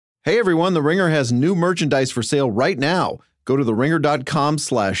Hey everyone, The Ringer has new merchandise for sale right now. Go to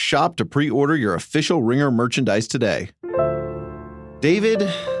theringer.com/shop to pre-order your official Ringer merchandise today. David,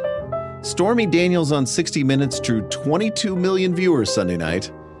 Stormy Daniels on 60 Minutes drew 22 million viewers Sunday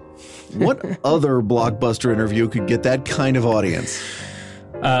night. What other blockbuster interview could get that kind of audience?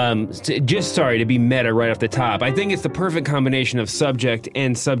 Just sorry to be meta right off the top. I think it's the perfect combination of subject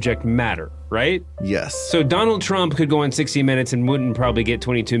and subject matter, right? Yes. So Donald Trump could go on 60 Minutes and wouldn't probably get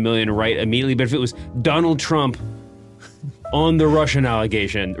 22 million right immediately, but if it was Donald Trump on the Russia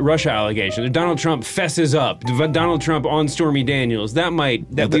allegation, Donald Trump fesses up, Donald Trump on Stormy Daniels, we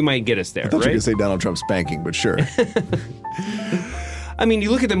might get us there, I thought right? you were going to say Donald Trump spanking, but sure. I mean,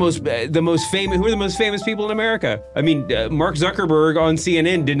 you look at the most famous. Who are the most famous people in America? I mean, Mark Zuckerberg on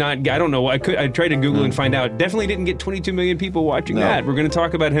CNN did not. I don't know. I tried to Google and find out. Definitely didn't get 22 million people watching that. We're going to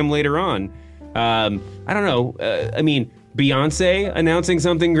talk about him later on. I don't know. I mean, Beyonce announcing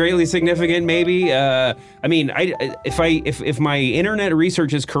something greatly significant, maybe. If my internet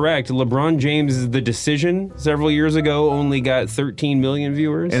research is correct, LeBron James' The Decision several years ago only got 13 million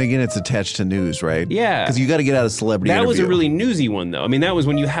viewers. And again, it's attached to news, right? Yeah. Because you got to get out of celebrity interview. That was a really newsy one, though. I mean, that was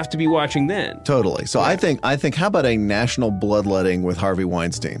when you have to be watching then. Totally. So I think, how about a national bloodletting with Harvey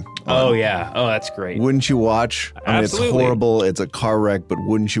Weinstein? Oh, yeah. Oh, that's great. Wouldn't you watch? I mean, Absolutely. It's horrible. It's a car wreck, but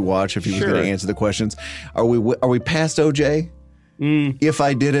wouldn't you watch if he was going to answer the questions? Are we past OJ? If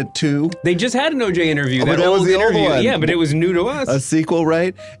I Did It Too? They just had an OJ interview. But that was the old one. Yeah, but it was new to us. A sequel,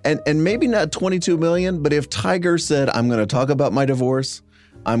 right? And maybe not 22 million, but if Tiger said, I'm going to talk about my divorce,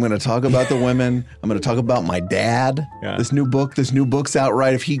 I'm going to talk about the women, I'm going to talk about my dad, this new book's out,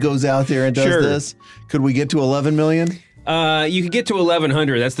 right? If he goes out there and does this, could we get to 11 million? You could get to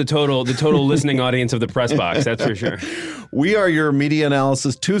 1,100. That's the total listening audience of the press box. That's for sure. We are your media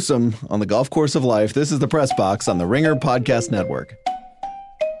analysis twosome on the golf course of life. This is the Press Box on the Ringer Podcast Network.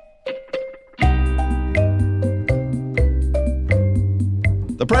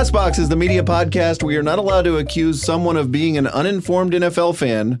 The Press Box is the media podcast where you're not allowed to accuse someone of being an uninformed NFL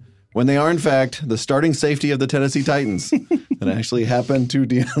fan when they are, in fact, the starting safety of the Tennessee Titans. That actually happened to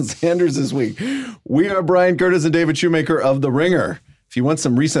Deion Sanders this week. We are Brian Curtis and David Shoemaker of The Ringer. If you want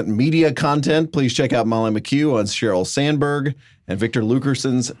some recent media content, please check out Molly McHugh on Sheryl Sandberg and Victor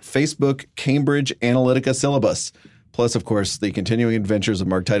Lukerson's Facebook Cambridge Analytica syllabus. Plus, of course, the continuing adventures of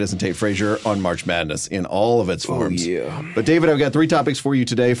Mark Titus and Tate Frazier on March Madness in all of its forms. Oh, yeah. But, David, I've got 3 topics for you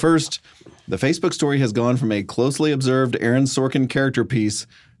today. First, the Facebook story has gone from a closely observed Aaron Sorkin character piece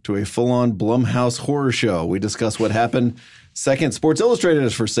to a full-on Blumhouse horror show. We discuss what happened. Second, Sports Illustrated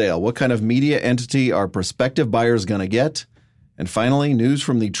is for sale. What kind of media entity are prospective buyers going to get? And finally, news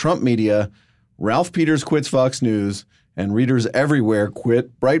from the Trump media. Ralph Peters quits Fox News, and readers everywhere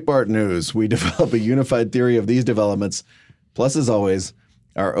quit Breitbart News. We develop a unified theory of these developments. Plus, as always,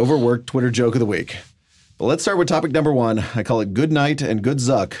 our overworked Twitter joke of the week. But let's start with topic number 1. I call it Good Night and Good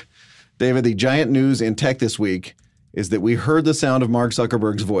Zuck. David, the giant news in tech this week is that we heard the sound of Mark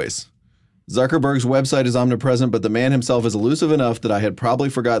Zuckerberg's voice. Zuckerberg's website is omnipresent, but the man himself is elusive enough that I had probably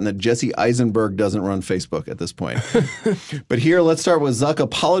forgotten that Jesse Eisenberg doesn't run Facebook at this point. But here, let's start with Zuck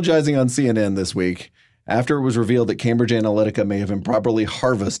apologizing on CNN this week after it was revealed that Cambridge Analytica may have improperly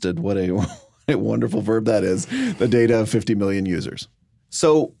harvested, what a wonderful verb that is, the data of 50 million users.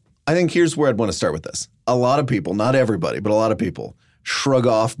 So I think here's where I'd want to start with this. A lot of people, not everybody, but a lot of people, shrug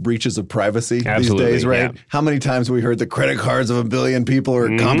off breaches of privacy these days, right? Yeah. How many times have we heard the credit cards of 1 billion people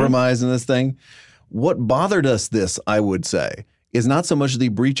are compromised in this thing? What bothered us I would say, is not so much the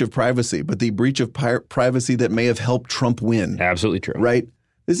breach of privacy, but the breach of privacy that may have helped Trump win. Absolutely true. Right?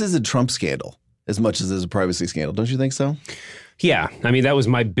 This is a Trump scandal as much as it's a privacy scandal. Don't you think so? Yeah. I mean, that was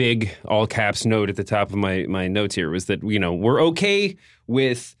my big all caps note at the top of my notes here was that, we're okay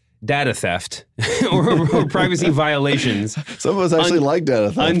with data theft or privacy violations. Some of us actually like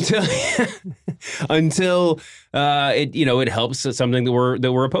data theft until it helps something that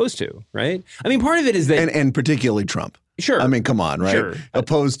we're opposed to, right? I mean, part of it is that, and particularly Trump. Sure. I mean, come on, right? Sure.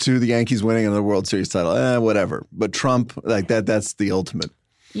 Opposed to the Yankees winning in the World Series title, whatever. But Trump, like that's the ultimate.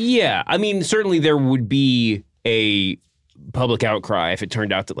 Yeah, I mean, certainly there would be a public outcry if it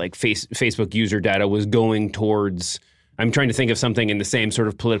turned out that Facebook user data was going towards. I'm trying to think of something in the same sort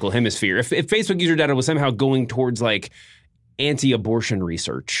of political hemisphere. If Facebook user data was somehow going towards anti-abortion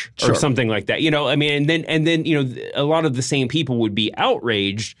research or something like that, and then a lot of the same people would be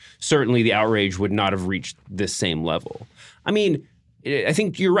outraged. Certainly the outrage would not have reached this same level. I mean, I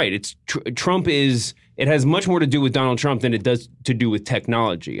think you're right. It's Trump is. It has much more to do with Donald Trump than it does to do with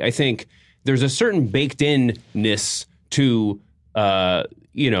technology. I think there's a certain baked-in-ness to how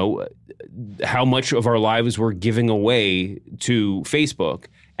much of our lives we're giving away to Facebook.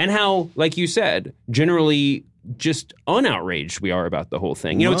 And how, like you said, generally just unoutraged we are about the whole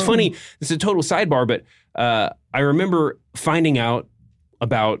thing. You know, it's funny. This is a total sidebar, but I remember finding out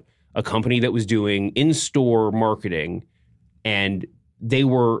about a company that was doing in-store marketing, and they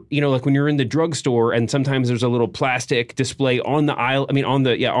were, you know, like when you're in the drugstore and sometimes there's a little plastic display on the aisle, on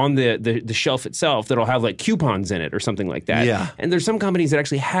the shelf itself that'll have like coupons in it or something like that. Yeah. And there's some companies that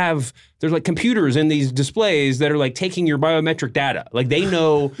actually have, there's like computers in these displays that are like taking your biometric data. Like they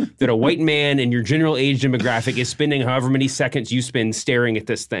know that a white man in your general age demographic is spending however many seconds you spend staring at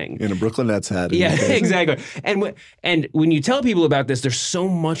this thing. In a Brooklyn Nets hat. Yeah, exactly. And when you tell people about this, they're so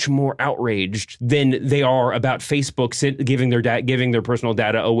much more outraged than they are about Facebook giving their personal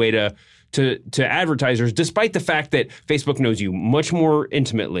data away to advertisers, despite the fact that Facebook knows you much more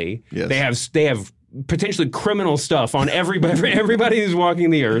intimately. Yes. They have potentially criminal stuff on everybody who's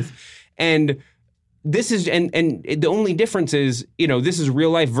walking the earth. And this is and the only difference is, you know, this is real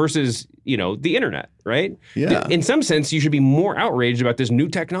life versus, you know, the internet, right? Yeah. In some sense, you should be more outraged about this new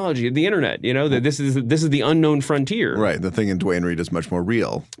technology of the internet, you know, that this is the unknown frontier. Right. The thing in Dwayne Reed is much more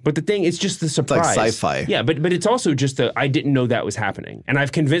real. But the thing, it's just the surprise. It's like sci-fi. Yeah, but it's also just I didn't know that was happening. And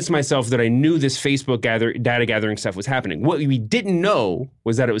I've convinced myself that I knew this Facebook data gathering stuff was happening. What we didn't know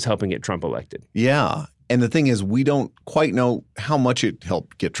was that it was helping get Trump elected. Yeah. And the thing is, we don't quite know how much it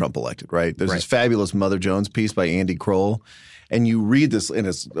helped get Trump elected, right? There's this fabulous Mother Jones piece by Andy Kroll. And you read this, and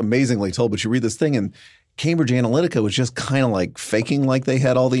it's amazingly told, but you read this thing, and Cambridge Analytica was just kind of like faking like they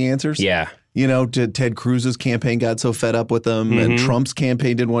had all the answers. Yeah. You know, Ted Cruz's campaign got so fed up with them, and Trump's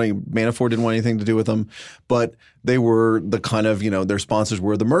campaign Manafort didn't want anything to do with them. But they were the kind of, you know, their sponsors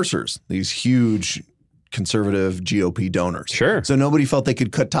were the Mercers, these huge conservative GOP donors. Sure. So nobody felt they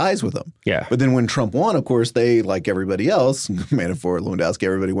could cut ties with them. Yeah. But then when Trump won, of course, they, like everybody else, Manafort, Lewandowski,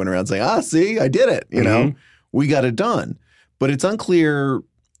 everybody went around saying, see, I did it. You know, we got it done. But it's unclear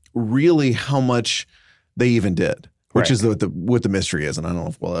really how much they even did, which is what the mystery is. And I don't know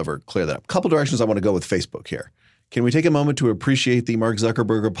if we'll ever clear that up. A couple directions I want to go with Facebook here. Can we take a moment to appreciate the Mark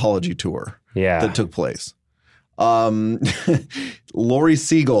Zuckerberg apology tour that took place? Lori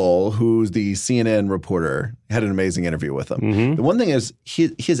Siegel, who's the CNN reporter, had an amazing interview with him. The one thing is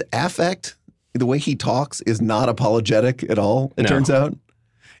his affect, the way he talks, is not apologetic at all, it turns out.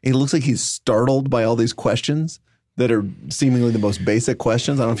 It looks like he's startled by all these questions that are seemingly the most basic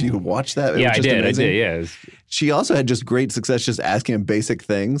questions. I don't know if you could watch that. Yeah, I did, yeah. She also had just great success just asking him basic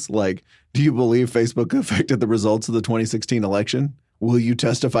things like, do you believe Facebook affected the results of the 2016 election? Will you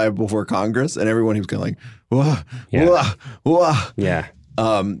testify before Congress? And everyone, he was kind of like, whoa, whoa. Yeah.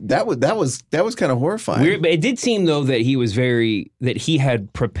 That was kind of horrifying. Weird, but it did seem though that he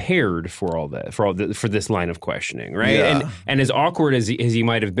had prepared for this line of questioning, right? Yeah. And as awkward as he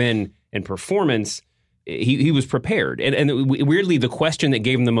might have been in performance, he was prepared. And weirdly, the question that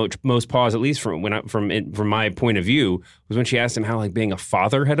gave him the most pause, at least from my point of view, was when she asked him how like being a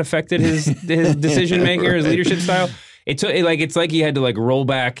father had affected his decision making or his leadership style. It's like he had to like roll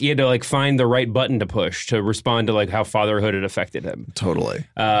back. He had to like find the right button to push to respond to like how fatherhood had affected him. Totally.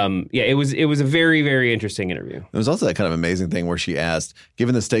 It was a very, very interesting interview. There was also that kind of amazing thing where she asked,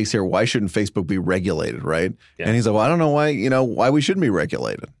 given the stakes here, why shouldn't Facebook be regulated, right? Yeah. And he's like, well, I don't know why we shouldn't be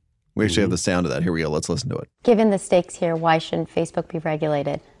regulated. We actually have the sound of that. Here we go. Let's listen to it. Given the stakes here, why shouldn't Facebook be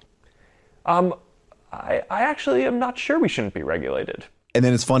regulated? I actually am not sure we shouldn't be regulated. And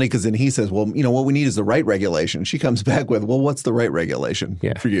then it's funny because then he says, well, you know, what we need is the right regulation. She comes back with, well, what's the right regulation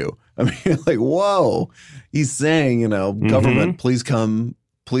for you? I mean, like, whoa. He's saying, you know, government, please come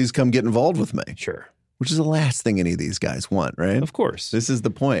get involved with me. Sure. Which is the last thing any of these guys want, right? Of course. This is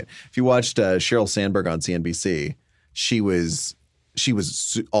the point. If you watched Sheryl Sandberg on CNBC, she was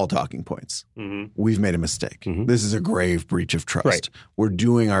all talking points. We've made a mistake. This is a grave breach of trust. Right. We're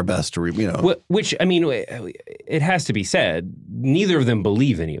doing our best to, Which, I mean, it has to be said, neither of them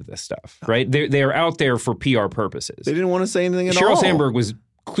believe any of this stuff, right? They are out there for PR purposes. They didn't want to say anything at all. Sheryl Sandberg was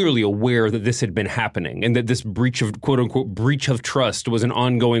clearly aware that this had been happening and that this breach of, quote unquote, breach of trust was an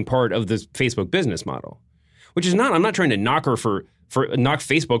ongoing part of the Facebook business model, which is not, I'm not trying to knock her knock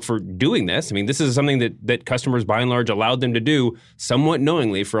Facebook for doing this. I mean, this is something that customers by and large allowed them to do somewhat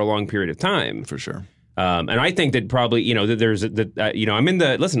knowingly for a long period of time. For sure. And I think that probably, you know, that there's I'm in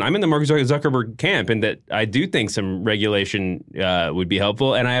the Mark Zuckerberg camp, and that I do think some regulation would be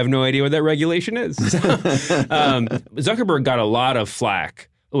helpful. And I have no idea what that regulation is. Zuckerberg got a lot of flack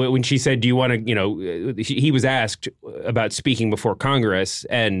when she said, do you want to, you know, he was asked about speaking before Congress,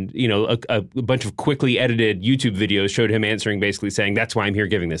 and, you know, a bunch of quickly edited YouTube videos showed him answering, basically saying, that's why I'm here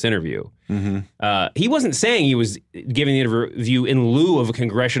giving this interview. He wasn't saying he was giving the interview in lieu of a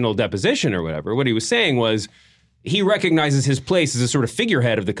congressional deposition or whatever. What he was saying was, he recognizes his place as a sort of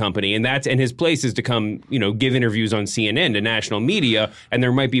figurehead of the company, and his place is to come, give interviews on CNN to national media, and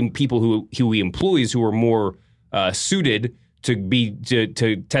there might be people who he employs who are more suited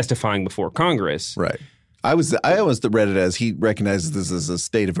to testifying before Congress. Right. I always read it as he recognizes this as a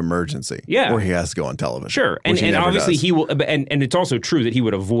state of emergency. Yeah. Or he has to go on television. Sure. And obviously does. he will, and it's also true that he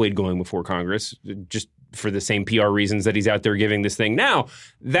would avoid going before Congress just for the same PR reasons that he's out there giving this thing now.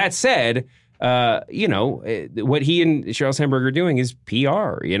 That said, what he and Sheryl Sandberg are doing is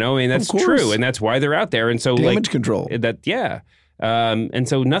PR, and that's true. And that's why they're out there. And so damage control. And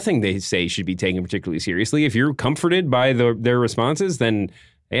so nothing they say should be taken particularly seriously. If you're comforted by their responses, then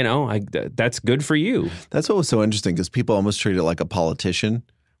that's good for you. That's what was so interesting because people almost treat it like a politician,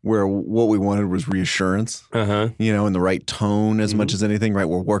 where what we wanted was reassurance, in the right tone as much as anything. Right,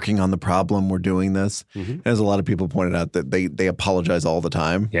 we're working on the problem. We're doing this. As a lot of people pointed out, that they apologize all the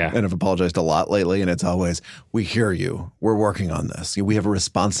time, and have apologized a lot lately. And it's always, we hear you. We're working on this. We have a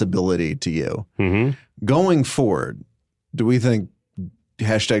responsibility to you. Going forward, do we think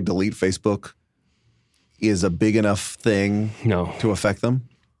hashtag delete Facebook is a big enough thing to affect them?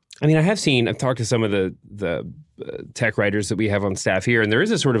 I mean, I've talked to some of the tech writers that we have on staff here, and there is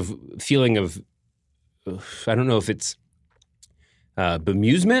a sort of feeling of, I don't know if it's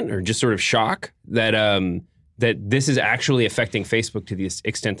bemusement or just sort of shock that this is actually affecting Facebook to the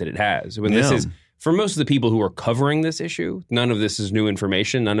extent that it has. When this is, for most of the people who are covering this issue, none of this is new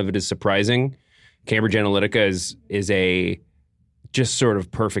information. None of it is surprising. Cambridge Analytica is a just sort of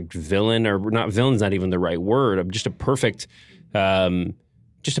perfect villain, or not, villain's not even the right word. Just a perfect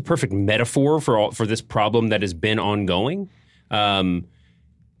metaphor for this problem that has been ongoing. And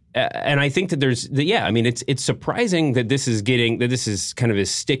I think that it's surprising that this is kind of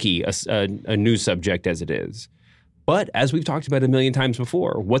as sticky a news subject as it is. But as we've talked about a million times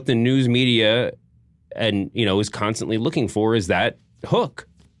before, what the news media is constantly looking for is that hook,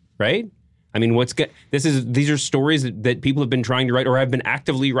 right? I mean, these are stories that people have been trying to write or have been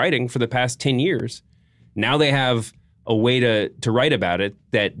actively writing for the past 10 years. Now they have a way to write about it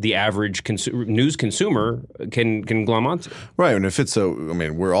that the average news consumer can glom onto. Right. And if it's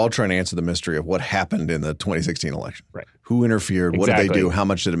we're all trying to answer the mystery of what happened in the 2016 election. Right. Who interfered? What did they do? How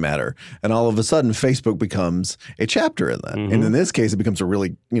much did it matter? And all of a sudden, Facebook becomes a chapter in that. And in this case, it becomes a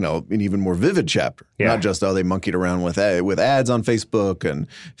really, an even more vivid chapter. Yeah. Not just, they monkeyed around with ads on Facebook and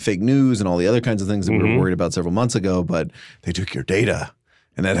fake news and all the other kinds of things that we were worried about several months ago, but they took your data.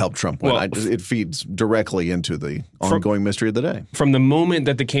 And that helped Trump win. It feeds directly into the ongoing mystery of the day. From the moment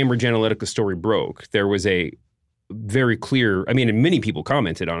that the Cambridge Analytica story broke, there was a very clear, and many people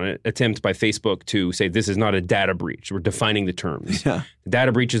commented on it, attempt by Facebook to say this is not a data breach. We're defining the terms. Yeah. The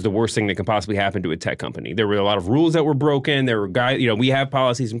data breach is the worst thing that can possibly happen to a tech company. There were a lot of rules that were broken. There were we have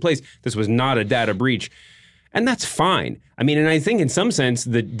policies in place. This was not a data breach. And that's fine. And I think in some sense,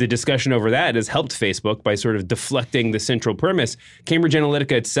 the discussion over that has helped Facebook by sort of deflecting the central premise. Cambridge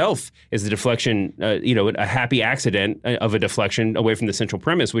Analytica itself is the deflection, a happy accident of a deflection away from the central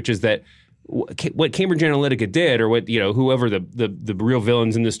premise, which is that what Cambridge Analytica did, or what, whoever the real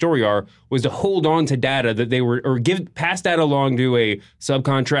villains in the story are, was to hold on to data that they were, or pass that along to a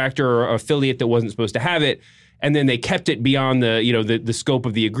subcontractor or affiliate that wasn't supposed to have it. And then they kept it beyond the scope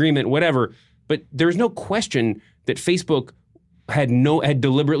of the agreement, whatever. But there's no question that Facebook had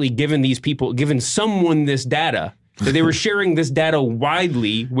deliberately given someone this data, that they were sharing this data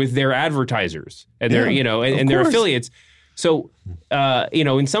widely with their advertisers and their their affiliates. So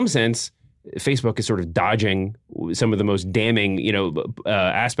in some sense, Facebook is sort of dodging some of the most damning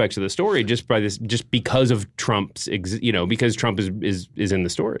aspects of the story just because of because Trump is in the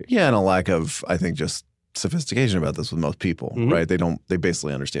story. Yeah, and a lack of, I think, just sophistication about this with most people, right? They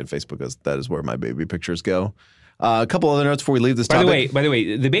basically understand Facebook as that is where my baby pictures go. A couple other notes before we leave this topic. By the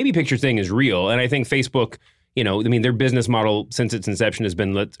way, the baby picture thing is real, and I think Facebook, their business model since its inception has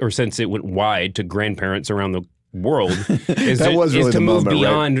been, since it went wide to grandparents around the world, is to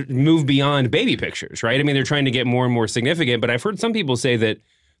move beyond baby pictures, right? They're trying to get more and more significant, but I've heard some people say that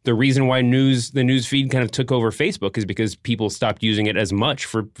the reason why the news feed kind of took over Facebook is because people stopped using it as much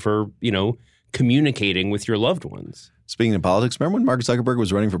for communicating with your loved ones. Speaking of politics, remember when Mark Zuckerberg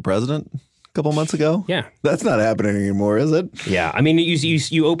was running for president a couple months ago? Yeah. That's not happening anymore, is it? Yeah.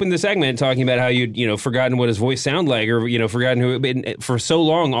 You opened the segment talking about how you'd forgotten what his voice sounded like, or forgotten who. For so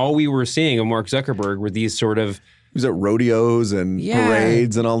long, all we were seeing of Mark Zuckerberg were these sort of. He was at rodeos and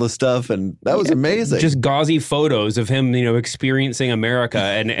parades and all this stuff, and that was amazing. Just gauzy photos of him, experiencing America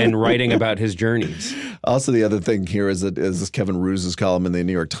and writing about his journeys. Also, the other thing here is Kevin Roos's column in the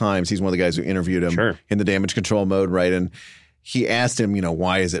New York Times. He's one of the guys who interviewed him in the damage control mode, right? And he asked him,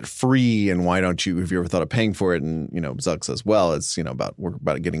 why is it free and why don't you, have you ever thought of paying for it? And, Zuck says, well, it's, we're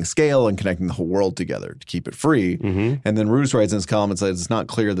about getting scale and connecting the whole world together to keep it free. Mm-hmm. And then Roos writes in his column and says, it's not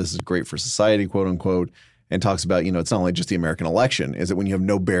clear this is great for society, quote unquote, and talks about, it's not only just the American election, is it when you have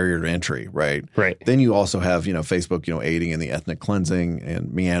no barrier to entry, right? Right. Then you also have, Facebook, aiding in the ethnic cleansing in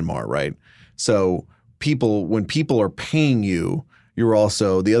Myanmar, right? So when people are paying you, you're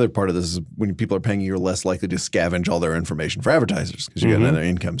also, the other part of this is when people are paying you, you're less likely to scavenge all their information for advertisers because you get another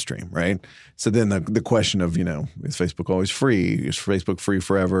income stream, right? So then the question of, is Facebook always free? Is Facebook free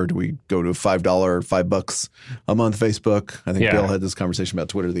forever? Do we go to $5 a month Facebook? I think Bill had this conversation about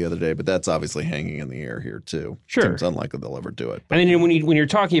Twitter the other day, but that's obviously hanging in the air here too. Sure. Seems unlikely they'll ever do it. But. And then when you're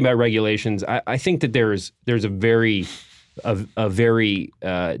talking about regulations, I think that there's a very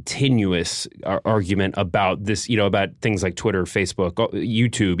tenuous argument about this, about things like Twitter, Facebook,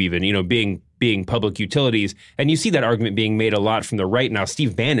 YouTube, even, being public utilities. And you see that argument being made a lot from the right now.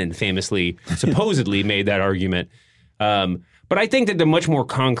 Steve Bannon famously, supposedly made that argument. But I think that the much more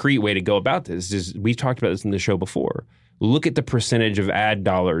concrete way to go about this is, we've talked about this in the show before. Look at the percentage of ad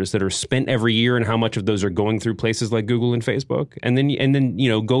dollars that are spent every year and how much of those are going through places like Google and Facebook. And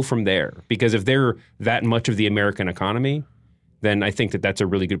then go from there. Because if they're that much of the American economy, then I think that that's a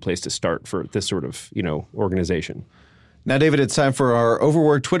really good place to start for this sort of, organization. Now, David, it's time for our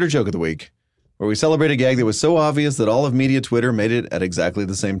overworked Twitter joke of the week, where we celebrate a gag that was so obvious that all of media Twitter made it at exactly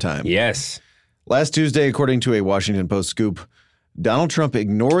the same time. Yes. Last Tuesday, according to a Washington Post scoop, Donald Trump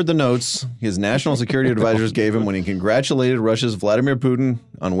ignored the notes his national security advisors gave him when he congratulated Russia's Vladimir Putin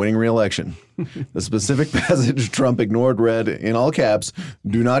on winning re-election. The specific passage Trump ignored read, in all caps,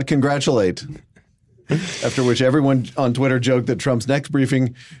 "Do not congratulate." After which everyone on Twitter joked that Trump's next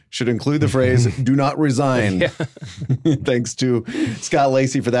briefing should include the phrase, "Do not resign." Yeah. Thanks to Scott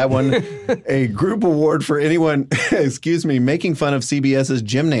Lacey for that one. A group award for anyone, making fun of CBS's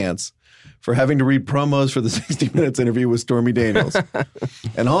Jim Nantz for having to read promos for the 60 Minutes interview with Stormy Daniels.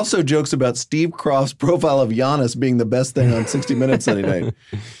 And also jokes about Steve Kroft's profile of Giannis being the best thing on 60 Minutes Sunday night.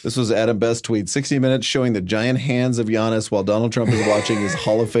 This was Adam Best's tweet, 60 Minutes showing the giant hands of Giannis while Donald Trump is watching his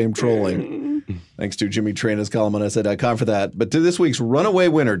Hall of Fame trolling. Thanks to Jimmy Traina's column on SA.com for that. But to this week's runaway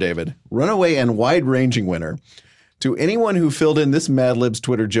winner, David, runaway and wide-ranging winner, to anyone who filled in this Mad Libs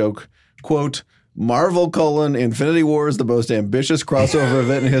Twitter joke, quote, Marvel, Infinity War is the most ambitious crossover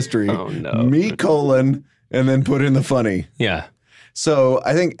event in history. Oh, no. Me, and then put in the funny. Yeah. So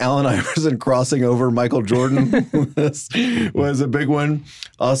I think Allen Iverson crossing over Michael Jordan was a big one.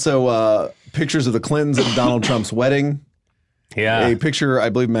 Also, pictures of the Clintons at Donald Trump's wedding. Yeah. A picture, I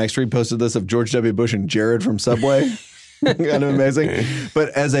believe Max Street posted this, of George W. Bush and Jared from Subway. Kind of amazing. But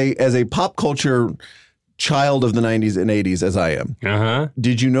as a pop culture child of the 90s and 80s, as I am,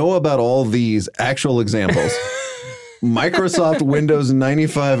 did you know about all these actual examples? Microsoft Windows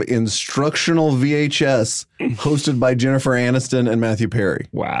 95 instructional VHS hosted by Jennifer Aniston and Matthew Perry.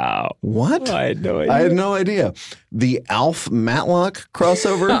 Wow. What? I had no idea. I had no idea. The Alf Matlock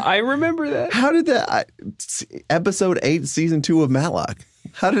crossover. I remember that. How did that? Episode 8, Season 2 of Matlock.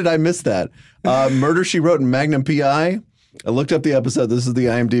 How did I miss that? Murder, She Wrote, and Magnum P.I. I looked up the episode. This is the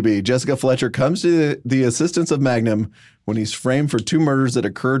IMDb. Jessica Fletcher comes to the assistance of Magnum when he's framed for 2 murders that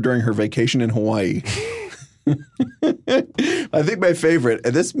occurred during her vacation in Hawaii. I think my favorite,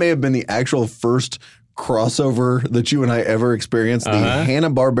 and this may have been the actual first crossover that you and I ever experienced, the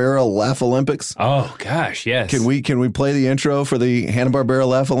Hanna-Barbera Laugh Olympics. Oh, gosh, yes. Can we play the intro for the Hanna-Barbera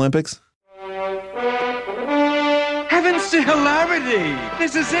Laugh Olympics? Heavens to hilarity!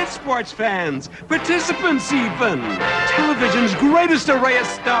 This is it, sports fans, participants even. Television's greatest array of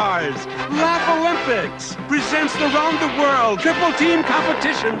stars, Laugh Olympics, presents the round-the-world triple team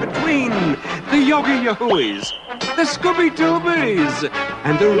competition between the Yogi Yahooies, the Scooby-Doobies,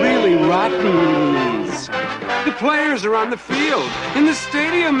 and the really rottens. The players are on the field, in the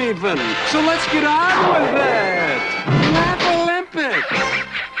stadium even, so let's get on with it! Laugh Olympics!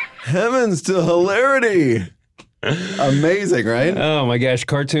 Heavens to hilarity! Amazing, right? Oh my gosh,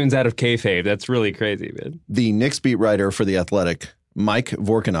 cartoons out of kayfabe. That's really crazy, man. The Knicks beat writer for The Athletic, Mike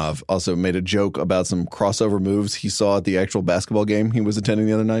Vorkunov, also made a joke about some crossover moves he saw at the actual basketball game he was attending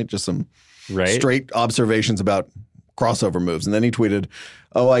the other night. Just some straight observations about crossover moves. And then he tweeted,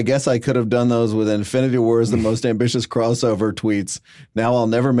 "Oh, I guess I could have done those with Infinity War as the most ambitious crossover tweets. Now I'll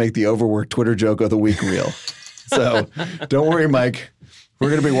never make the overworked Twitter joke of the week reel." So don't worry, Mike. We're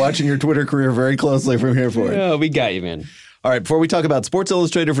going to be watching your Twitter career very closely from here forward. Oh, we got you, man. All right, before we talk about Sports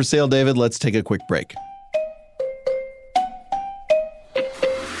Illustrated for sale, David, let's take a quick break.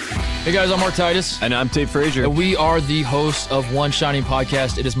 Hey guys, I'm Mark Titus. And I'm Tate Frazier. And we are the hosts of One Shining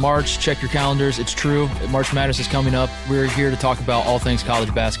Podcast. It is March. Check your calendars. It's true. March Madness is coming up. We're here to talk about all things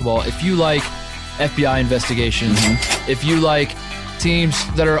college basketball. If you like FBI investigations, if you like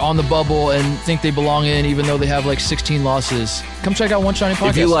teams that are on the bubble and think they belong in even though they have like 16 losses, come check out One Shining Podcast.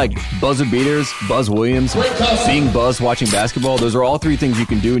 If you like buzzer beaters, Buzz Williams, being buzzed watching basketball, those are all three things you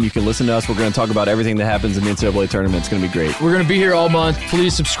can do, and you can listen to us. We're going to talk about everything that happens in the NCAA tournament. It's going to be great. We're going to be here all month.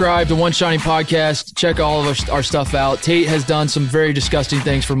 Please subscribe to One Shining Podcast. Check all of our stuff out. Tate has done some very disgusting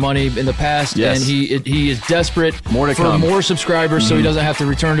things for money in the past, and he is desperate for more subscribers so he doesn't have to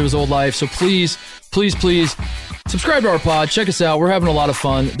return to his old life. So please subscribe to our pod. Check us out. We're having a lot of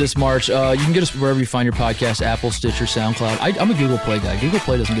fun this March. You can get us wherever you find your podcast, Apple, Stitcher, SoundCloud. I'm a Google Play guy. Google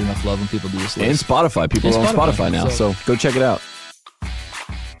Play doesn't get enough love when people do this list. And Spotify. People are on Spotify now, so go check it out.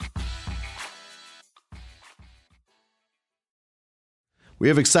 We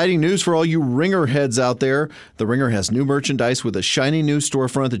have exciting news for all you Ringer heads out there. The Ringer has new merchandise with a shiny new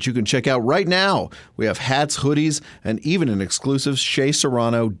storefront that you can check out right now. We have hats, hoodies, and even an exclusive Shea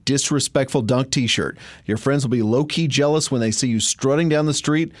Serrano disrespectful dunk t-shirt. Your friends will be low-key jealous when they see you strutting down the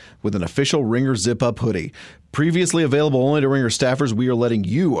street with an official Ringer zip-up hoodie. Previously available only to Ringer staffers, we are letting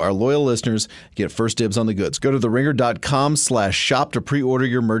you, our loyal listeners, get first dibs on the goods. Go to theringer.com/shop to pre-order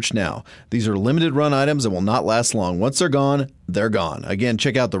your merch now. These are limited run items and will not last long. Once they're gone, they're gone. Again,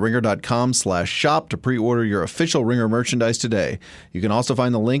 check out theringer.com/shop to pre-order your official Ringer merchandise today. You can also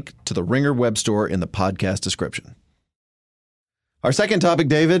find the link to the Ringer web store in the podcast description. Our second topic,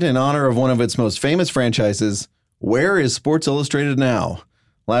 David, in honor of one of its most famous franchises, where is Sports Illustrated now?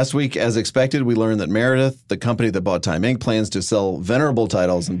 Last week, as expected, we learned that Meredith, the company that bought Time Inc., plans to sell venerable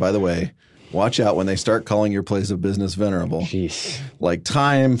titles. And by the way, watch out when they start calling your place of business venerable. Jeez. Like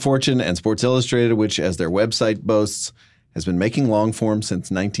Time, Fortune, and Sports Illustrated, which, as their website boasts, has been making long form since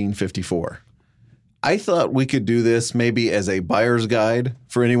 1954. I thought we could do this maybe as a buyer's guide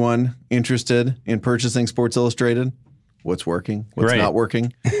for anyone interested in purchasing Sports Illustrated. What's working? What's not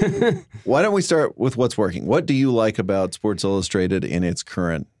working? Why don't we start with what's working? What do you like about Sports Illustrated in its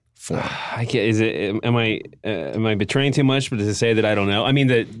current form? Am I betraying too much? But to say that I don't know. I mean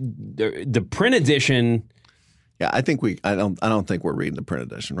the print edition. Yeah, I don't think we're reading the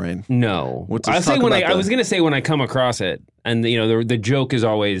print edition, right? No. I was going to say when I come across it, and the joke is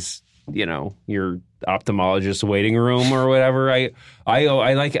always your ophthalmologist waiting room or whatever. I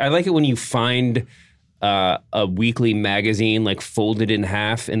like it when you find a weekly magazine like folded in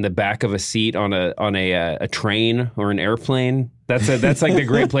half in the back of a seat on a train or an airplane. That's like the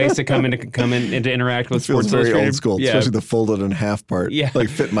great place to come in to interact with Sports Illustrated. Very old school, especially the folded in half part. Yeah, like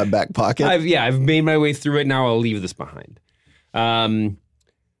fit in my back pocket. I've made my way through it. Now I'll leave this behind. I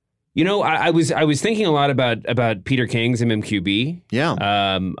was thinking a lot about Peter King's MMQB. Yeah.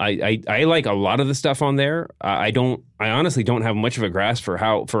 I like a lot of the stuff on there. I honestly don't have much of a grasp for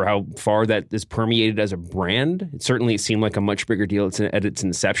how far that is permeated as a brand. It certainly seemed like a much bigger deal at its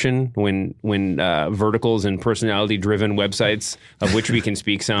inception when verticals and personality driven websites, of which we can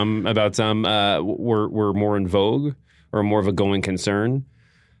speak were more in vogue or more of a going concern.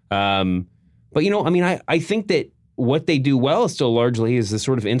 But I think that what they do well still largely is the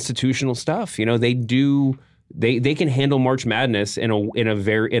sort of institutional stuff. They can handle March Madness in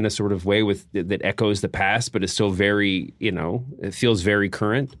a sort of way that echoes the past, but is still very, it feels very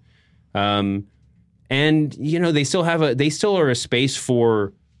current. And they still are a space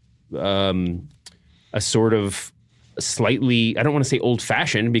for a sort of slightly, I don't want to say old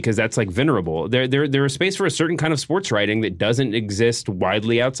fashioned because that's like venerable. They're a space for a certain kind of sports writing that doesn't exist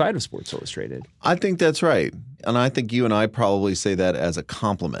widely outside of Sports Illustrated. I think that's right. And I think you and I probably say that as a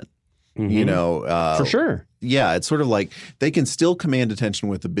compliment. Mm-hmm. For sure. Yeah, it's sort of like they can still command attention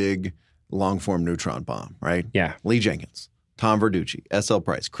with the big long-form neutron bomb, right? Yeah. Lee Jenkins, Tom Verducci, S.L.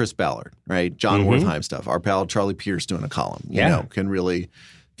 Price, Chris Ballard, right? John Wertheim stuff. Our pal Charlie Pierce doing a column,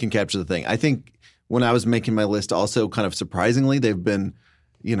 can capture the thing. I think when I was making my list also kind of surprisingly, they've been,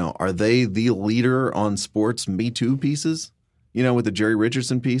 are they the leader on sports Me Too pieces? With the Jerry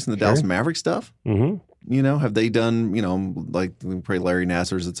Richardson piece and the Dallas Maverick stuff? Mm-hmm. Have they done, like probably Larry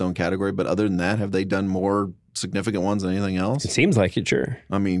Nassar's its own category, but other than that, have they done more significant ones than anything else? It seems like it, sure.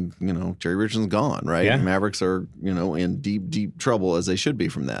 I mean, Jerry Richardson's gone, right? Yeah. Mavericks are, in deep, deep trouble as they should be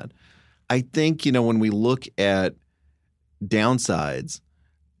from that. I think, when we look at downsides,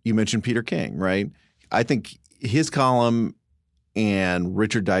 you mentioned Peter King, right? I think his column and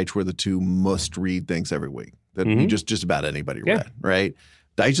Richard Deitch were the two must-read things every week that just about anybody read, right?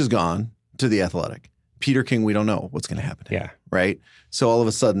 Deitch is gone to The Athletic. Peter King, we don't know what's going to happen. Yeah. Right. So all of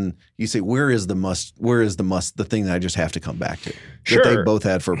a sudden you say, where is the thing that I just have to come back to? Sure. That they both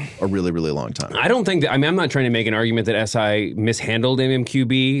had for a really, really long time. I don't think that, I'm not trying to make an argument that SI mishandled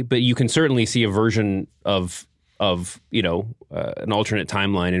MMQB, but you can certainly see a version of an alternate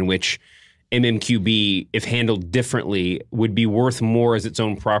timeline in which MMQB, if handled differently, would be worth more as its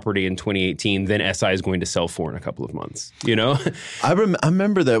own property in 2018 than SI is going to sell for in a couple of months. I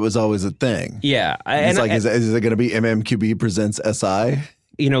remember that was always a thing. Yeah. Is it going to be MMQB presents SI?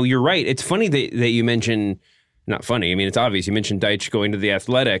 You're right. It's funny that you mention, not funny, I mean, it's obvious. You mentioned Deitch going to The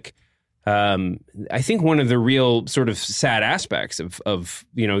Athletic. I think one of the real sort of sad aspects of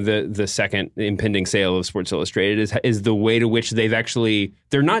the second impending sale of Sports Illustrated is the way to which they've actually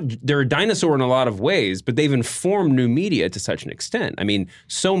they're a dinosaur in a lot of ways, but they've informed new media to such an extent. I mean,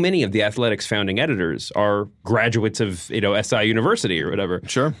 so many of The Athletic's founding editors are graduates of SI University or whatever.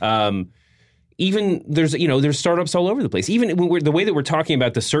 Sure. Even there's startups all over the place. Even the way that we're talking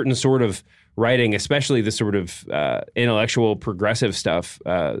about the certain sort of writing, especially the sort of intellectual progressive stuff,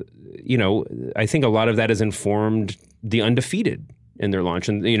 I think a lot of that has informed The Undefeated in their launch,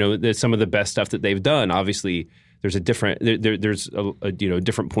 and some of the best stuff that they've done. Obviously, there's a different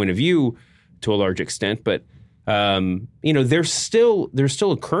different point of view to a large extent, but there's still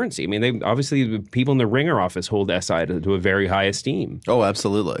a currency. I mean, obviously people in the Ringer office hold SI to a very high esteem. Oh,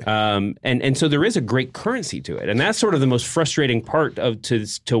 absolutely. And so there is a great currency to it, and that's sort of the most frustrating part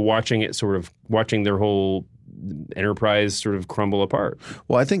to watching their whole enterprise sort of crumble apart.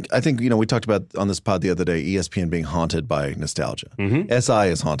 Well, I think we talked about on this pod the other day ESPN being haunted by nostalgia. Mm-hmm.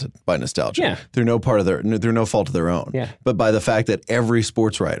 SI is haunted by nostalgia through no fault of their own. Yeah. But by the fact that every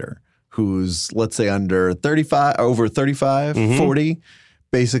sports writer who's, let's say, over 35, mm-hmm. 40,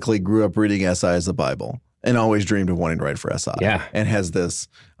 basically grew up reading SI as the Bible and always dreamed of wanting to write for SI. Yeah. And has this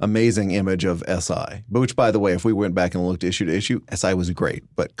amazing image of SI. But which, by the way, if we went back and looked issue to issue, SI was great.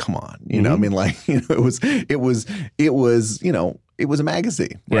 But come on, I mean, it was a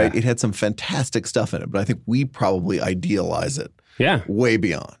magazine, right? Yeah. It had some fantastic stuff in it, but I think we probably idealize it way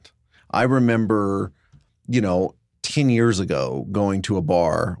beyond. I remember, 10 years ago going to a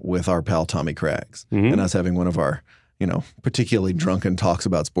bar with our pal Tommy Craggs and us having one of our, particularly drunken talks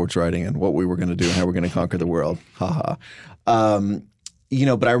about sports writing and what we were going to do and how we're going to conquer the world. Ha ha.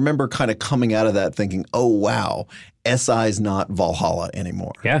 But I remember kind of coming out of that thinking, oh, wow, SI's not Valhalla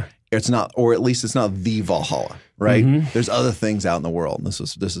anymore. Yeah. It's not, or at least it's not the Valhalla, right? Mm-hmm. There's other things out in the world. And this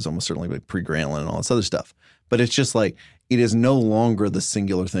is almost certainly like pre-Granlund and all this other stuff. But it's just like, it is no longer the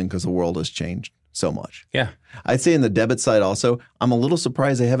singular thing because the world has changed so much. Yeah. I'd say in the debit side also, I'm a little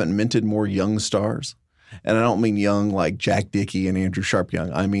surprised they haven't minted more young stars. And I don't mean young like Jack Dickey and Andrew Sharp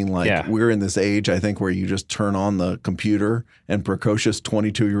young. I mean we're in this age, I think, where you just turn on the computer and precocious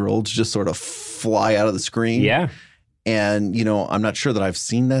 22-year-olds just sort of fly out of the screen. Yeah. And, I'm not sure that I've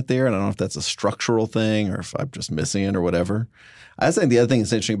seen that there. And I don't know if that's a structural thing or if I'm just missing it or whatever. I think the other thing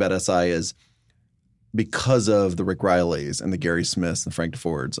that's interesting about SI is because of the Rick Rileys and the Gary Smiths and Frank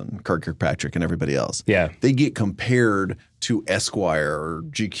DeFords and Kirk Kirkpatrick and everybody else, they get compared to Esquire or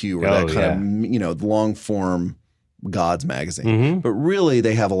GQ or that kind of, long form God's magazine. Mm-hmm. But really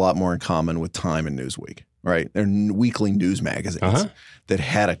they have a lot more in common with Time and Newsweek, right? They're weekly news magazines that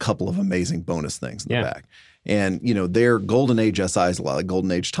had a couple of amazing bonus things in the back. And, their Golden Age SI is a lot like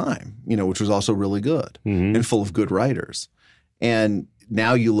Golden Age Time, which was also really good and full of good writers. And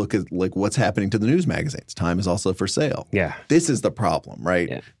now you look at like what's happening to the news magazines. Time is also for sale. Yeah. This is the problem, right?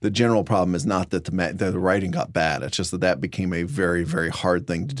 Yeah. The general problem is not that the writing got bad. It's just that became a very, very hard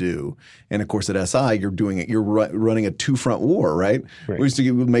thing to do. And of course at SI, you're running a two-front war, right? We used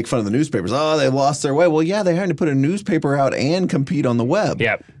to make fun of the newspapers. Oh, they lost their way. Well, yeah, they had to put a newspaper out and compete on the web.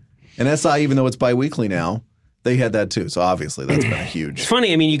 Yep. And SI, even though it's biweekly now, they had that too. So obviously that's been a huge. It's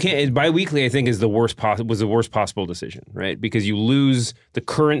funny. I mean, you can't. Biweekly, I think, was the worst possible decision, right? Because you lose the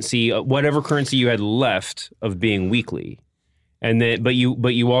currency, whatever currency you had left of being weekly, and then but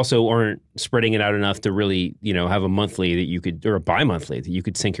you also aren't spreading it out enough to really have a monthly that you could or a bi-monthly that you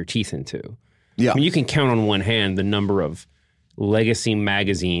could sink your teeth into. Yeah, I mean, you can count on one hand the number of legacy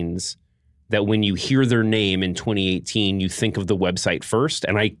magazines that when you hear their name in 2018, you think of the website first.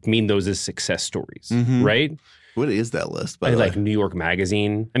 And I mean those as success stories, right? What is that list? Like New York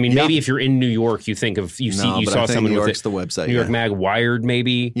Magazine. I mean, maybe if you're in New York, you think of you saw someone New with York's the website. New York Mag, Wired,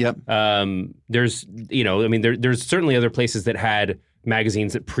 maybe. Yep. There's there's certainly other places that had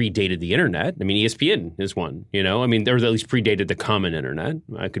magazines that predated the internet. I mean, ESPN is one. Or at least predated the common internet.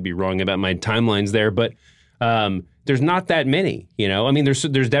 I could be wrong about my timelines there, but there's not that many, you know. I mean, there's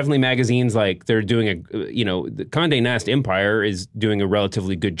definitely magazines like they're doing the Condé Nast Empire is doing a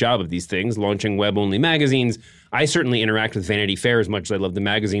relatively good job of these things, launching web-only magazines. I certainly interact with Vanity Fair as much as I love the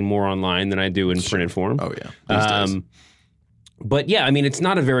magazine more online than I do in printed form. Oh, yeah. But yeah, I mean, it's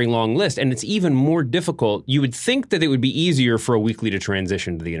not a very long list, and it's even more difficult. You would think that it would be easier for a weekly to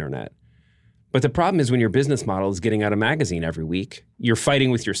transition to the internet. But the problem is when your business model is getting out a magazine every week, you're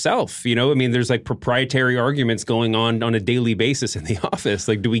fighting with yourself. You know, I mean, there's like proprietary arguments going on a daily basis in the office.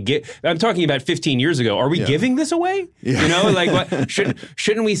 Like, I'm talking about 15 years ago. Are we giving this away? Yeah. You know, like, what,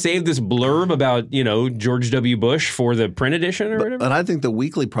 shouldn't we save this blurb about, you know, George W. Bush for the print edition or whatever? And I think the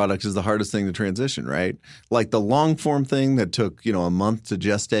weekly product is the hardest thing to transition, right? Like the long form thing that took, you know, a month to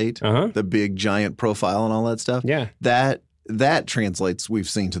gestate, the big giant profile and all that stuff. Yeah. That translates, we've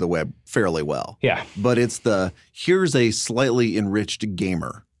seen, to the web fairly well. Yeah. But it's here's a slightly enriched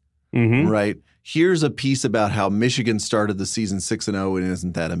gamer, right? Here's a piece about how Michigan started the season 6-0 and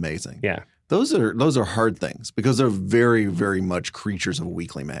isn't that amazing? Yeah. Those are hard things because they're very, very much creatures of a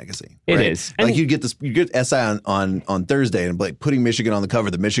weekly magazine. It right? is. Like you get SI on Thursday and like putting Michigan on the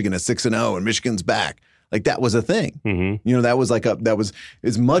cover that Michigan is 6-0 and Michigan's back. Like that was a thing, you know. That was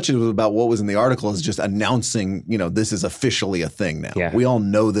as much as it was about what was in the article as just announcing, you know, this is officially a thing now. Yeah. We all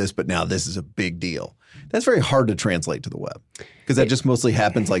know this, but now this is a big deal. That's very hard to translate to the web because that just mostly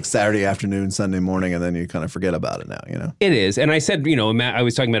happens like Saturday afternoon, Sunday morning, and then you kind of forget about it now. You know, it is. And I said, you know, I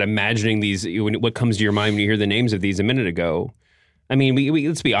was talking about imagining these. What comes to your mind when you hear the names of these a minute ago? I mean, we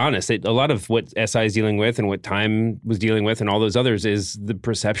let's be honest. A lot of what SI is dealing with and what Time was dealing with and all those others is the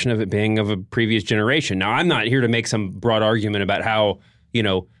perception of it being of a previous generation. Now, I'm not here to make some broad argument about how, you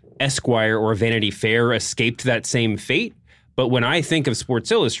know, Esquire or Vanity Fair escaped that same fate. But when I think of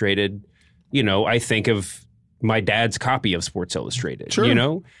Sports Illustrated, you know, I think of my dad's copy of Sports Illustrated. Sure. You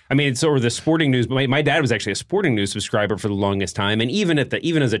know, I mean, it's or the sporting news. My dad was actually a sporting news subscriber for the longest time, and even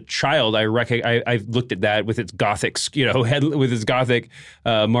as a child, I looked at that with its gothic, you know, with its gothic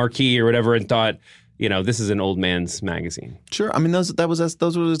marquee or whatever, and thought, you know, this is an old man's magazine. Sure. I mean, those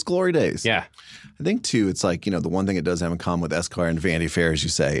were its glory days. Yeah. I think too, it's like, you know, the one thing it does have in common with Esquire and Vanity Fair, as you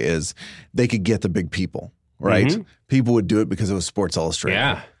say, is they could get the big people, right? People would do it because it was Sports Illustrated.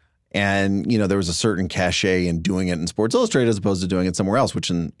 Yeah. And, you know, there was a certain cachet in doing it in Sports Illustrated as opposed to doing it somewhere else,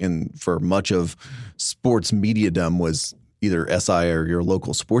 which for much of sports mediadom was either SI or your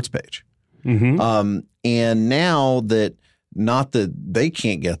local sports page. And now that, not that they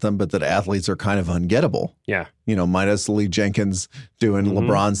can't get them, but that athletes are kind of ungettable. Yeah. You know, minus Lee Jenkins doing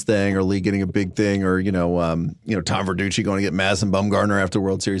LeBron's thing or Lee getting a big thing or, you know, Tom Verducci going to get Madison Bumgarner after the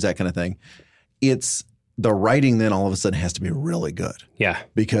World Series, that kind of thing. It's the writing then all of a sudden has to be really good. Yeah.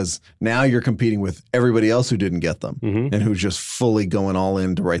 Because now you're competing with everybody else who didn't get them and who's just fully going all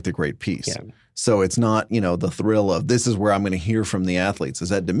in to write the great piece. Yeah. So it's not, you know, the thrill of this is where I'm going to hear from the athletes, as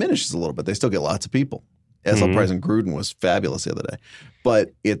that diminishes a little bit. They still get lots of people. SL President Gruden was fabulous the other day.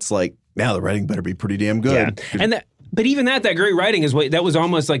 But it's like now the writing better be pretty damn good. Yeah. And but even that great writing that was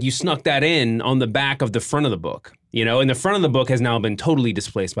almost like you snuck that in on the back of the front of the book. You know, and the front of the book has now been totally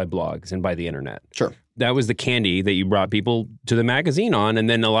displaced by blogs and by the internet. Sure. That was the candy that you brought people to the magazine on, and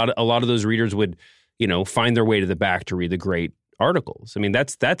then a lot of those readers would, you know, find their way to the back to read the great articles. I mean,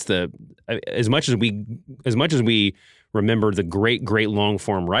 that's as much as we remember the great long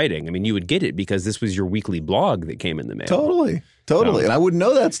form writing. I mean, you would get it because this was your weekly blog that came in the mail. Totally. And I wouldn't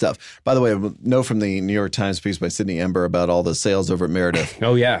know that stuff. By the way, I know from the New York Times piece by Sidney Ember about all the sales over at Meredith.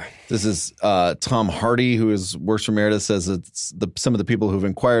 Oh, yeah. This is Tom Hardy, who works for Meredith, says it's some of the people who've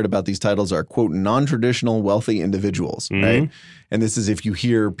inquired about these titles are, quote, non-traditional wealthy individuals, right? And this is if you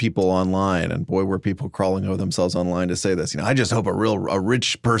hear people online, and boy, were people crawling over themselves online to say this. You know, I just hope a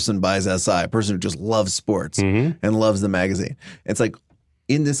rich person buys SI, a person who just loves sports and loves the magazine. It's like,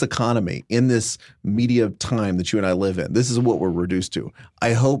 in this economy, in this media time that you and I live in, this is what we're reduced to.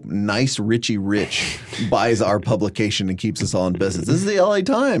 I hope nice Richie Rich buys our publication and keeps us all in business. This is the LA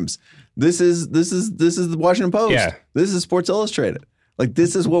Times. This is the Washington Post. Yeah. This is Sports Illustrated. Like,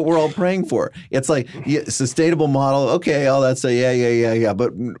 this is what we're all praying for. It's like, sustainable model. Okay, all that stuff. Yeah.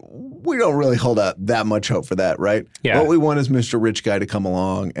 But we don't really hold out that much hope for that, right? Yeah. What we want is Mr. Rich Guy to come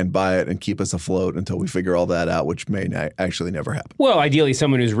along and buy it and keep us afloat until we figure all that out, which may actually never happen. Well, ideally,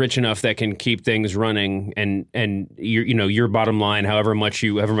 someone who's rich enough that can keep things running, and your bottom line, however much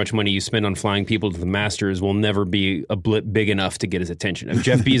money you spend on flying people to the Masters, will never be a blip big enough to get his attention. If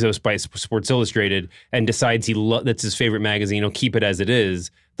Jeff Bezos buys Sports Illustrated and decides that's his favorite magazine, he'll keep it as it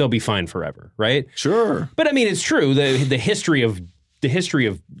is, they'll be fine forever, right? Sure. But I mean, it's true. The history of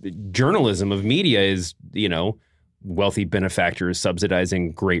journalism, of media, is, you know, wealthy benefactors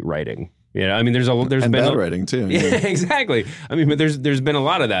subsidizing great writing. You know, I mean, there's and been bad writing too. Yeah, exactly. I mean, but there's been a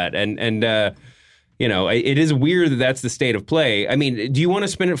lot of that, and you know, it is weird that that's the state of play. I mean, do you want to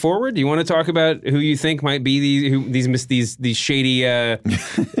spin it forward? Do you want to talk about who you think might be these shady,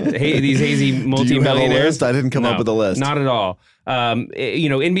 these hazy multi-millionaires? Do you have a list? I didn't come up with a list. Not at all. You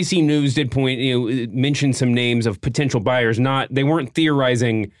know, NBC News did mention some names of potential buyers. They weren't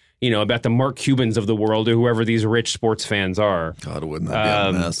theorizing, you know, about the Mark Cubans of the world or whoever these rich sports fans are. God, wouldn't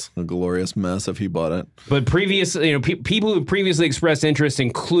that be a mess? A glorious mess if he bought it. But people who previously expressed interest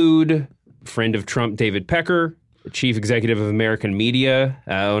include friend of Trump, David Pecker, chief executive of American Media,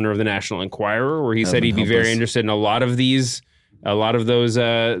 owner of the National Enquirer, where he said he'd be very interested in a lot of those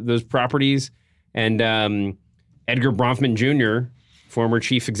properties. And Edgar Bronfman Jr., former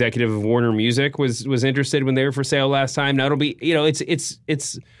chief executive of Warner Music, was interested when they were for sale last time. Now it'll be, you know,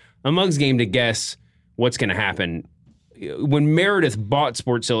 it's a mug's game to guess what's going to happen. When Meredith bought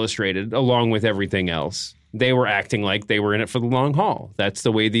Sports Illustrated, along with everything else, they were acting like they were in it for the long haul. That's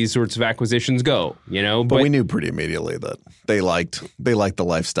the way these sorts of acquisitions go, you know. But we knew pretty immediately that they liked the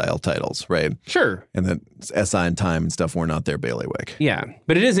lifestyle titles, right? Sure. And that SI and Time and stuff were not their bailiwick. Yeah,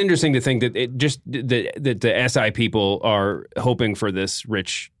 but it is interesting to think that that the SI people are hoping for this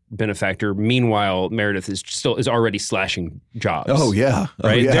rich benefactor. Meanwhile, Meredith is already slashing jobs. Oh yeah,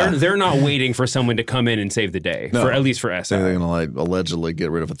 right. Oh, yeah. They're not waiting for someone to come in and save the day. No. At least for SI. They're going to allegedly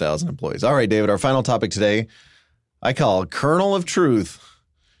get rid of 1,000 employees. All right, David. Our final topic today, I call Kernel of Truth.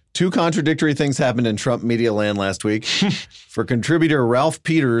 Two contradictory things happened in Trump media land last week. For contributor Ralph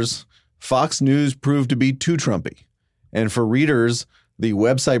Peters, Fox News proved to be too Trumpy, and for readers, the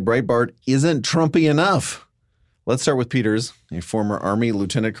website Breitbart isn't Trumpy enough. Let's start with Peters, a former Army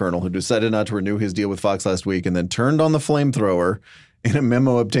lieutenant colonel who decided not to renew his deal with Fox last week and then turned on the flamethrower in a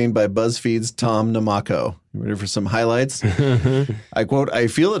memo obtained by BuzzFeed's Tom Namako. You ready for some highlights? I quote, "I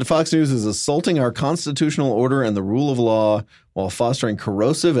feel that Fox News is assaulting our constitutional order and the rule of law while fostering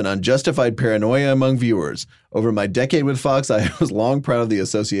corrosive and unjustified paranoia among viewers. Over my decade with Fox, I was long proud of the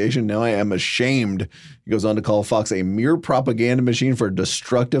association. Now I am ashamed." He goes on to call Fox a mere propaganda machine for a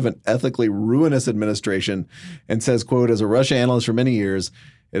destructive and ethically ruinous administration and says, quote, "As a Russia analyst for many years,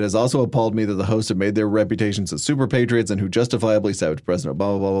 it has also appalled me that the hosts have made their reputations as super patriots and who justifiably savage President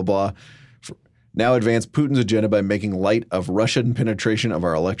blah, blah, blah, blah, blah. Now advance Putin's agenda by making light of Russian penetration of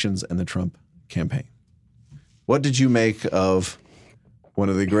our elections and the Trump campaign." What did you make of one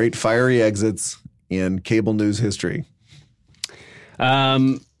of the great fiery exits in cable news history?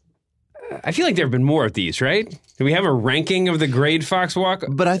 I feel like there have been more of these, right? Do we have a ranking of the grade Fox walk?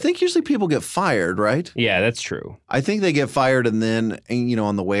 But I think usually people get fired, right? Yeah, that's true. I think they get fired and then, you know,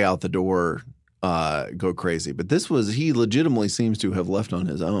 on the way out the door, go crazy. But he legitimately seems to have left on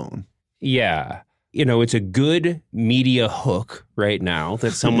his own. Yeah. You know, it's a good media hook right now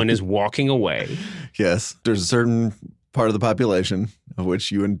that someone is walking away. Yes. There's a certain part of the population of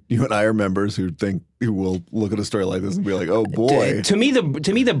which you and I are members who will look at a story like this and be like, oh boy. To me, the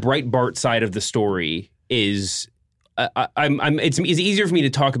Breitbart side of the story is it's easier for me to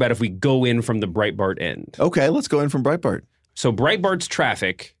talk about if we go in from the Breitbart end. Okay, let's go in from Breitbart. So Breitbart's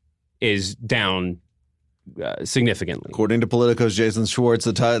traffic is down significantly. According to Politico's Jason Schwartz,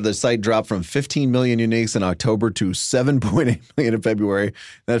 the site dropped from 15 million uniques in October to 7.8 million in February.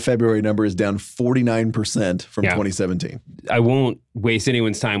 That February number is down 49% from 2017. I won't waste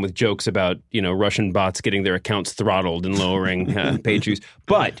anyone's time with jokes about, you know, Russian bots getting their accounts throttled and lowering page views.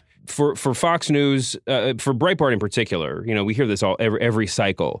 But for Fox News, for Breitbart in particular, you know, we hear this every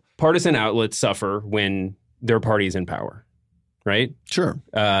cycle. Partisan outlets suffer when their party is in power, right? Sure.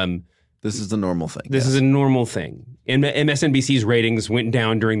 This is the normal thing. This is a normal thing. MSNBC's ratings went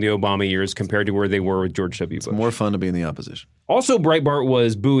down during the Obama years compared to where they were with George W. Bush. It's more fun to be in the opposition. Also, Breitbart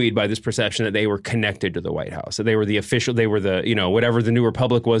was buoyed by this perception that they were connected to the White House. That they were the official, they were the, you know, whatever the New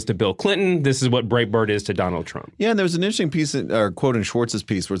Republic was to Bill Clinton, this is what Breitbart is to Donald Trump. Yeah, and there was an interesting piece, quote in Schwartz's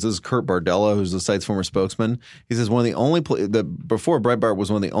piece, where this is Kurt Bardella, who's the site's former spokesman. He says one of the only before Breitbart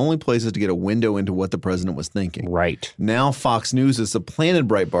was one of the only places to get a window into what the president was thinking. Right. Now Fox News has supplanted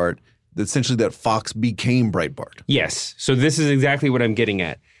Breitbart. Essentially that Fox became Breitbart. Yes. So this is exactly what I'm getting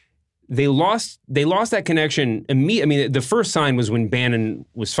at. They lost that connection immediately. I mean, the first sign was when Bannon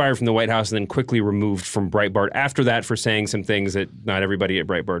was fired from the White House and then quickly removed from Breitbart after that for saying some things that not everybody at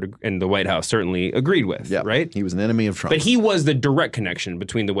Breitbart and the White House certainly agreed with, right? He was an enemy of Trump. But he was the direct connection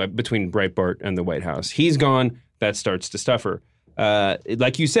between Breitbart and the White House. He's gone. That starts to suffer.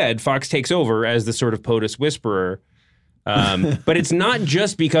 Like you said, Fox takes over as the sort of POTUS whisperer. But it's not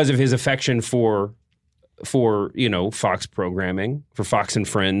just because of his affection for you know, Fox programming, for Fox and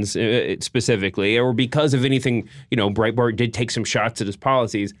Friends specifically, or because of anything, you know, Breitbart did take some shots at his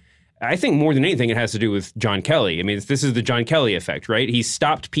policies. I think more than anything, it has to do with John Kelly. I mean, this is the John Kelly effect, right? He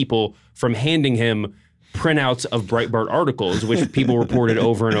stopped people from handing him printouts of Breitbart articles, which people reported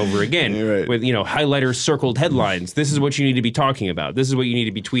over and over again with, highlighters, circled headlines. This is what you need to be talking about. This is what you need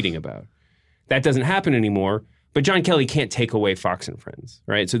to be tweeting about. That doesn't happen anymore. But John Kelly can't take away Fox and Friends,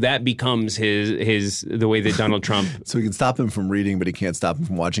 right? So that becomes the way that Donald Trump. So he can stop him from reading, but he can't stop him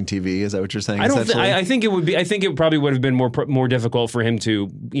from watching TV. Is that what you're saying? I think it would be. I think it probably would have been more difficult for him to,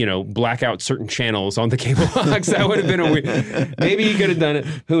 black out certain channels on the cable box. That would have been a weird. Maybe he could have done it.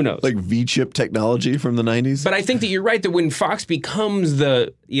 Who knows? Like V-chip technology from the 90s. But I think that you're right that when Fox becomes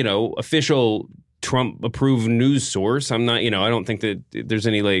the official Trump-approved news source, I'm not, I don't think that there's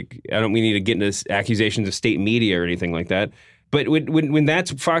any, we need to get into accusations of state media or anything like that. But when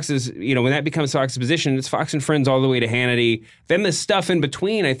that's Fox's, when that becomes Fox's position, it's Fox and Friends all the way to Hannity. Then the stuff in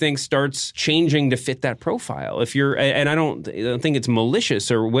between, I think, starts changing to fit that profile. And I don't think it's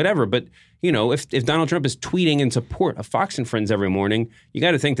malicious or whatever, but if Donald Trump is tweeting in support of Fox and Friends every morning, you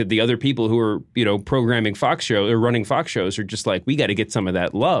got to think that the other people who are programming Fox shows or running Fox shows are just like, we got to get some of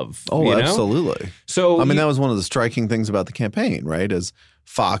that love. Oh, absolutely. So that was one of the striking things about the campaign, right? Is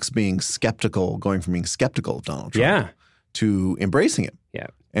Fox being skeptical, going from being skeptical of Donald Trump to embracing him. Yeah.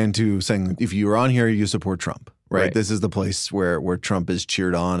 And to saying, if you're on here, you support Trump. Right. This is the place where Trump is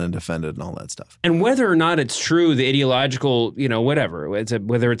cheered on and defended and all that stuff. And whether or not it's true, the ideological, whatever,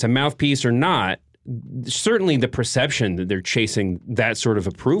 whether it's a mouthpiece or not, certainly the perception that they're chasing that sort of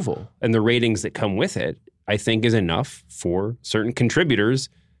approval and the ratings that come with it, I think is enough for certain contributors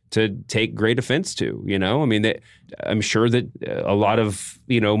to take great offense to, I mean, I'm sure that a lot of,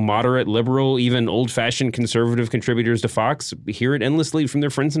 moderate, liberal, even old-fashioned conservative contributors to Fox hear it endlessly from their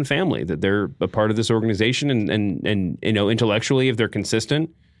friends and family, that they're a part of this organization and intellectually, if they're consistent,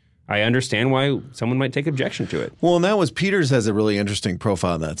 I understand why someone might take objection to it. Well, and that was Peters has a really interesting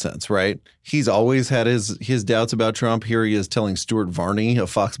profile in that sense, right? He's always had his doubts about Trump. Here he is telling Stuart Varney of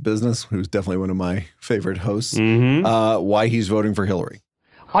Fox Business, who's definitely one of my favorite hosts, why he's voting for Hillary.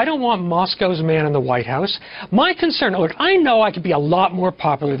 I don't want Moscow's man in the White House. My concern, look, I know I could be a lot more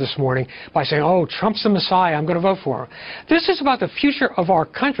popular this morning by saying, oh, Trump's the Messiah, I'm going to vote for him. This is about the future of our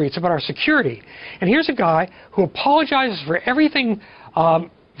country. It's about our security. And here's a guy who apologizes for everything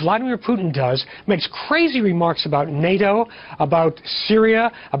Vladimir Putin does, makes crazy remarks about NATO, about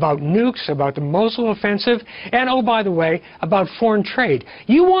Syria, about nukes, about the Mosul offensive, and, oh, by the way, about foreign trade.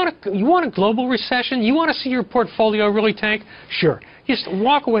 You want a global recession? You want to see your portfolio really tank? Sure. Just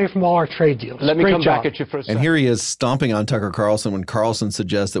walk away from all our trade deals. Let me come back at you for a second. And here he is stomping on Tucker Carlson when Carlson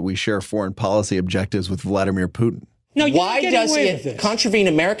suggests that we share foreign policy objectives with Vladimir Putin. No, why does it contravene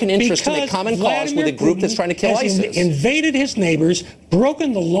American interest in a common cause with a group that's trying to kill ISIS? Invaded his neighbors,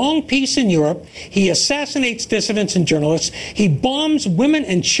 broken the long peace in Europe. He assassinates dissidents and journalists. He bombs women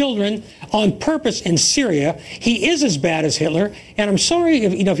and children on purpose in Syria. He is as bad as Hitler. And I'm sorry,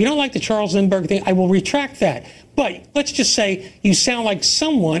 if you don't like the Charles Lindbergh thing, I will retract that. But let's just say you sound like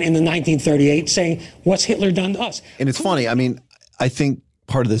someone in the 1938 saying, what's Hitler done to us? And it's funny. I mean, I think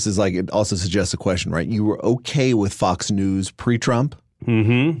part of this is it also suggests a question, right? You were okay with Fox News pre-Trump,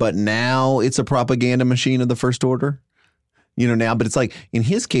 but now it's a propaganda machine of the first order, now. But it's like in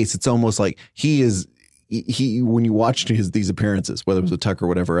his case, it's almost like he when you watched these appearances, whether it was with Tucker or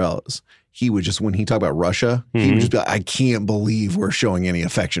whatever else, he would just, when he talked about Russia, he would just be like, I can't believe we're showing any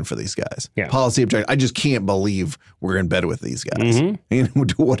affection for these guys. Yeah. Policy objective. I just can't believe we're in bed with these guys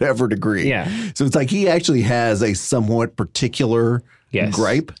to whatever degree. Yeah. So it's like he actually has a somewhat particular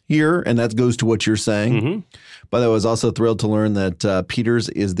gripe here, and that goes to what you're saying. By the way, I was also thrilled to learn that Peters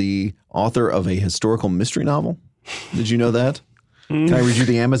is the author of a historical mystery novel. Did you know that? Can I read you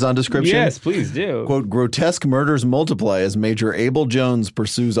the Amazon description? Yes, please do. Quote, grotesque murders multiply as Major Abel Jones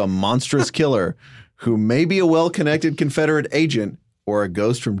pursues a monstrous killer who may be a well-connected Confederate agent or a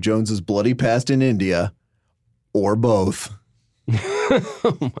ghost from Jones's bloody past in India, or both.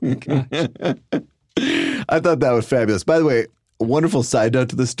 Oh, my gosh. I thought that was fabulous. By the way, a wonderful side note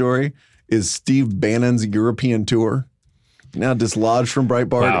to this story is Steve Bannon's European tour. Now dislodged from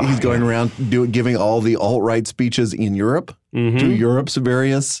Breitbart. He's going around giving all the alt-right speeches in Europe to Europe's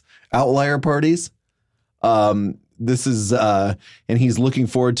various outlier parties. This is, and he's looking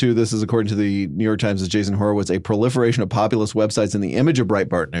forward to, this is according to the New York Times' Jason Horowitz, a proliferation of populist websites in the image of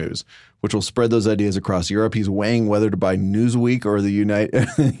Breitbart News, which will spread those ideas across Europe. He's weighing whether to buy Newsweek or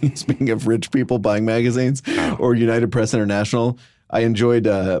the speaking of rich people buying magazines, or United Press International. I enjoyed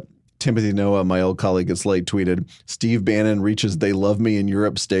Timothy Noah, my old colleague at Slate, tweeted, Steve Bannon reaches "They love me in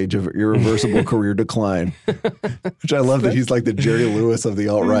Europe" stage of irreversible career decline. Which I love that he's like the Jerry Lewis of the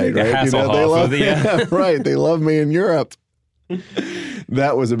alt-right, right? They love right. They love me in Europe.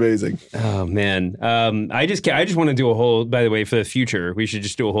 That was amazing. Oh man, I just want to do a whole. By the way, for the future, we should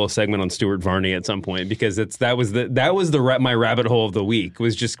just do a whole segment on Stuart Varney at some point because that was my rabbit hole of the week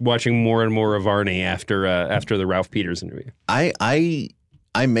was just watching more and more of Varney after the Ralph Peters interview.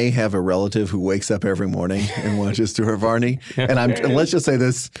 I may have a relative who wakes up every morning and watches Stuart Varney, and let's just say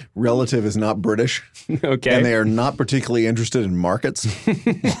this relative is not British, okay, and they are not particularly interested in markets,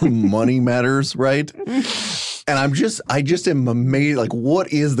 money matters, right? And I just am amazed. Like,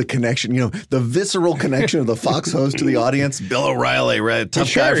 what is the connection? You know, the visceral connection of the Fox host to the audience, Bill O'Reilly, right?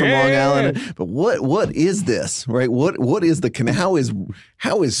 Tough guy from Long Island. But what is this, right? What is the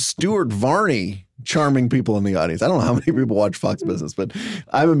how is Stuart Varney charming people in the audience? I don't know how many people watch Fox Business, but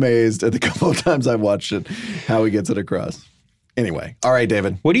I'm amazed at the couple of times I've watched it, how he gets it across. Anyway, all right,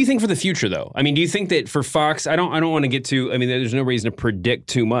 David. What do you think for the future, though? I mean, do you think that for Fox, I don't want to get too. I mean, there's no reason to predict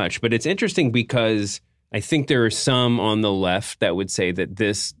too much, but it's interesting because I think there are some on the left that would say that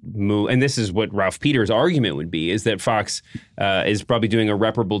this move, and this is what Ralph Peters' argument would be, is that Fox is probably doing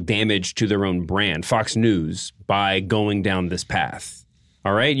irreparable damage to their own brand, Fox News, by going down this path.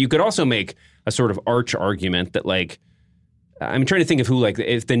 All right? You could also make a sort of arch argument that, like, I'm trying to think of who, like,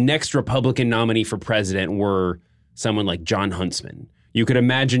 if the next Republican nominee for president were someone like John Huntsman. You could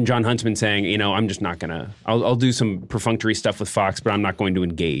imagine John Huntsman saying, you know, I'm just not going to, I'll do some perfunctory stuff with Fox, but I'm not going to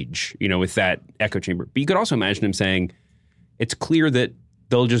engage, you know, with that echo chamber. But you could also imagine him saying, it's clear that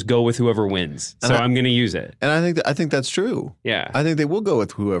they'll just go with whoever wins. So I'm going to use it. And I think that's true. Yeah. I think they will go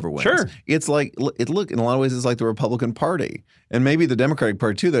with whoever wins. Sure. It's like, look, in a lot of ways, it's like the Republican Party. And maybe the Democratic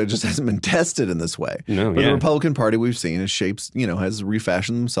Party, too, that it just hasn't been tested in this way. No, but the Republican Party we've seen has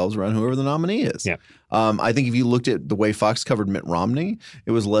refashioned themselves around whoever the nominee is. Yeah. I think if you looked at the way Fox covered Mitt Romney,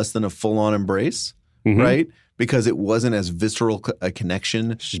 it was less than a full-on embrace, right? Because it wasn't as visceral a connection.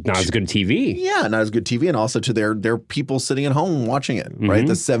 Not as good TV. Yeah, not as good TV, and also to their people sitting at home watching it, right?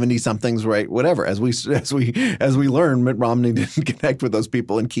 The 70-somethings, right? Whatever. As we learn, Mitt Romney didn't connect with those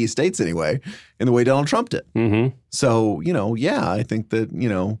people in key states anyway, in the way Donald Trump did. So I think that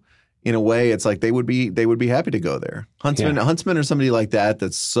in a way, it's like they would be happy to go there. Huntsman or somebody like that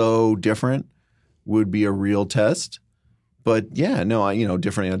that's so different would be a real test. But different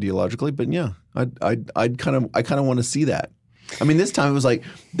ideologically. But yeah, I kind of want to see that. I mean, this time it was like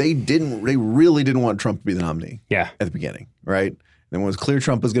they really didn't want Trump to be the nominee. Yeah. At the beginning, right? Then when it was clear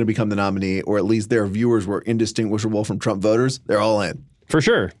Trump was going to become the nominee, or at least their viewers were indistinguishable from Trump voters, they're all in. For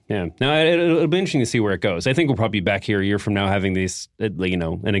sure. Yeah. Now it'll be interesting to see where it goes. I think we'll probably be back here a year from now having these,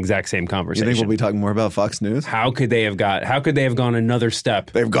 an exact same conversation. You think we'll be talking more about Fox News? How could they have gone another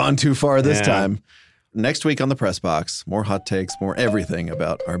step? They've gone too far this time. Next week on the Press Box, more hot takes, more everything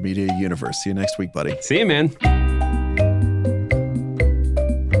about our media universe. See you next week, buddy. See you, man.